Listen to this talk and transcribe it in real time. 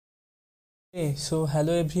Hey, so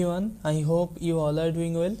hello everyone, I hope you all are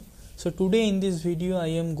doing well. So today in this video I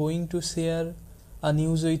am going to share a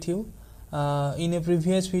news with you. In a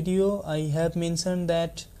previous video I have mentioned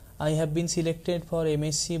that I have been selected for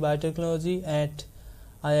MSc Biotechnology at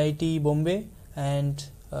IIT Bombay, and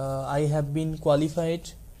I have been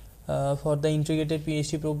qualified for the integrated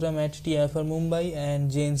PhD program at TIFR Mumbai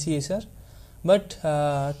and JNCSR. But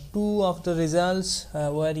two of the results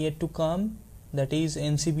were yet to come, that is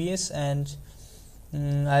NCBS and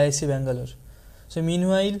IISc Bangalore. So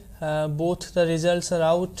meanwhile both the results are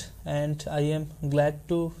out, and I am glad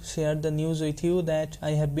to share the news with you that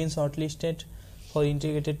I have been shortlisted for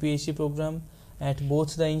integrated PhD program at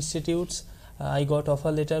both the institutes. I got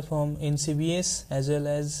offer letter from NCBS as well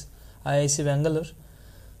as IISc Bangalore.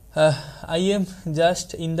 I am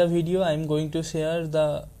just in the video I am going to share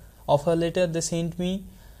the offer letter they sent me,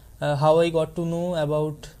 how I got to know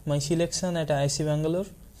about my selection at IISc Bangalore.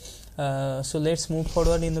 So let's move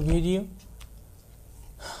forward in the video.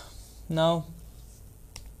 Now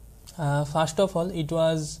first of all, it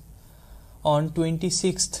was on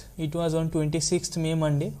 26th May,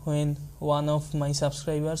 Monday, when one of my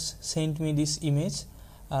subscribers sent me this image,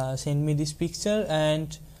 sent me this picture,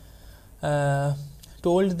 and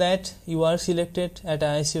told that you are selected at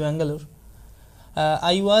IISc Bangalore.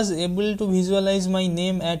 I was able to visualize my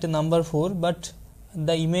name at number 4, but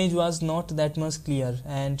the image was not that much clear,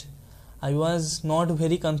 and I was not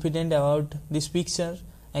very confident about this picture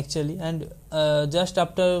actually. And just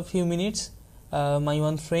after a few minutes my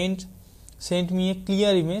one friend sent me a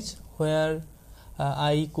clear image where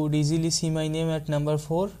I could easily see my name at number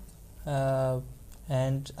 4,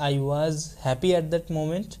 and I was happy at that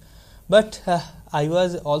moment. But I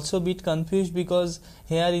was also a bit confused, because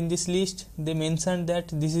here in this list they mentioned that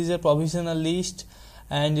this is a provisional list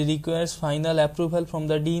and requires final approval from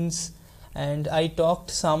the deans. And I talked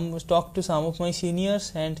to some of my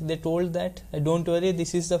seniors, and they told that don't worry,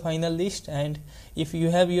 this is the final list, and if you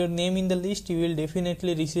have your name in the list you will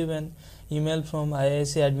definitely receive an email from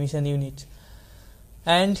IISc admission unit.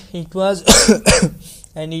 And it was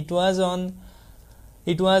and it was on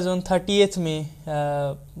 30th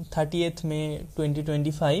May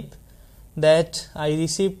 2025 that I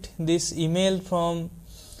received this email from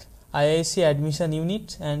IISc admission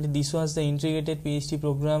unit, and this was the integrated PhD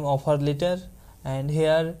program offer letter. And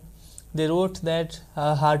here they wrote that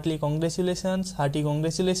hearty congratulations.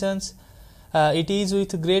 It is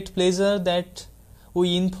with great pleasure that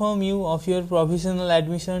we inform you of your provisional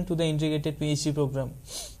admission to the integrated PhD program.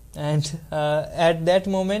 And at that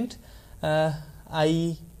moment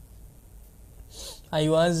I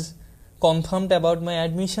was confirmed about my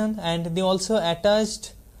admission, and they also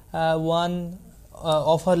attached one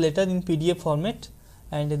offer letter in PDF format,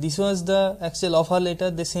 and this was the actual offer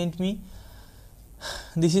letter they sent me.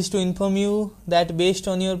 This is to inform you that based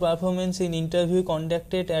on your performance in interview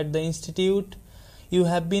conducted at the institute, you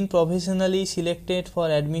have been professionally selected for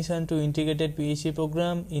admission to integrated PhD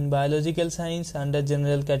program in biological science under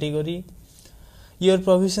general category. Your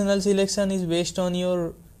professional selection is based on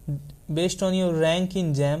your rank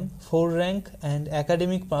in JAM 4 rank and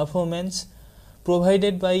academic performance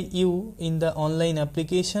provided by you in the online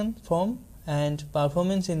application form and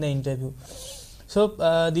performance in the interview. So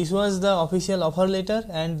this was the official offer letter,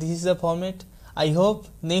 and this is the format. I hope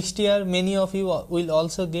next year many of you will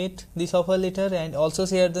also get this offer letter and also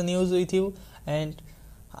share the news with you, and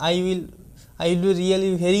I will be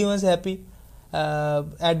really very much happy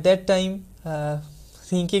at that time,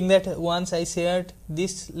 thinking that once I shared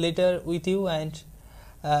this letter with you, and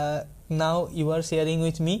now you are sharing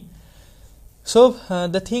with me. So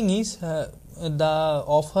the thing is, the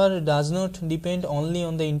offer does not depend only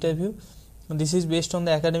on the interview. This is based on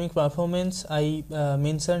the academic performance I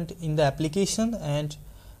mentioned in the application, and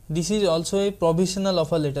this is also a provisional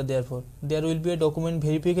offer letter. Therefore there will be a document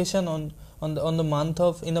verification in the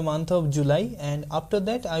month of July, and after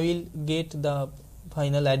that I will get the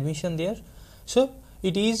final admission there. So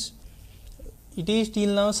it is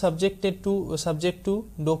till now subject to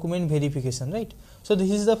document verification, right? So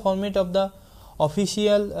this is the format of the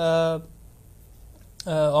official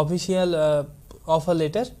offer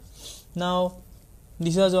letter. Now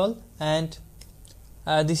this was all, and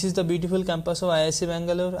this is the beautiful campus of IISc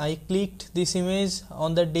Bangalore. I clicked this image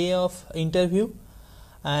on the day of interview,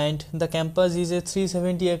 and the campus is a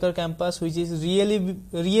 370-acre campus, which is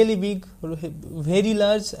really big, very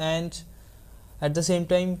large, and at the same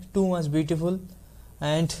time too much beautiful.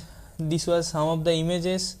 And this was some of the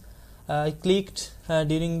images I clicked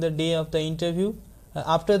during the day of the interview.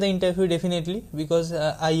 after the interview definitely, because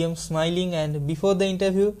I am smiling, and before the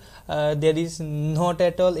interview there is not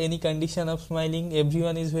at all any condition of smiling.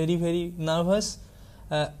 Everyone is very nervous.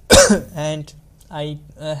 And I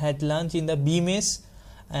had lunch in the B mess,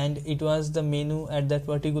 and it was the menu at that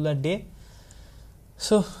particular day.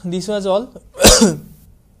 So this was all.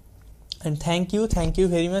 And thank you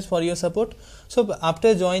very much for your support. So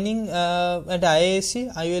after joining at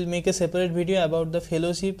IISc, I will make a separate video about the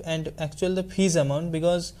fellowship and actual the fees amount,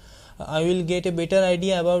 because I will get a better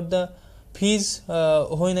idea about the fees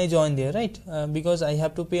when I join there, right? Because I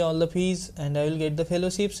have to pay all the fees and I will get the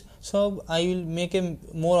fellowships. So I will make a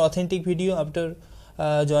more authentic video after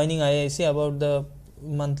joining IISc about the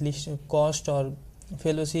monthly cost or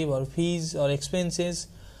fellowship or fees or expenses.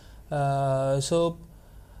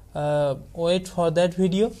 Wait for that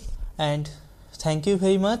video, and thank you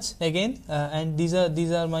very much again. And these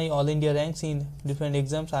are my all India ranks in different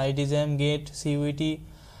exams: IIT exam, GATE, CUET,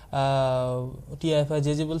 TIFR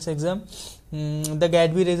JJBLS exam. The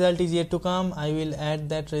GATB result is yet to come. I will add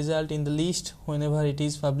that result in the list whenever it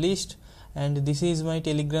is published. And this is my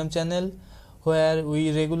Telegram channel, where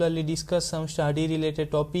we regularly discuss some study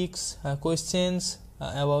related topics, questions,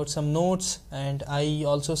 about some notes, and I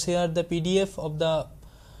also share the PDF of the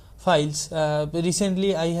files.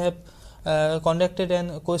 Recently I have conducted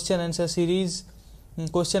an question answer session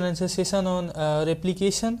on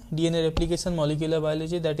replication, DNA replication, molecular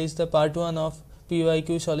biology. That is the part 1 of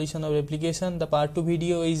PYQ solution of replication. The part 2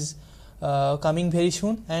 video is coming very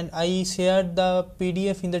soon, and I shared the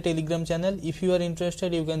PDF in the Telegram channel. If you are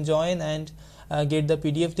interested, you can join and get the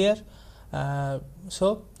PDF there.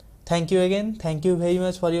 So thank you again. Thank you very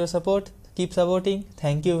much for your support. Keep supporting.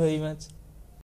 Thank you very much.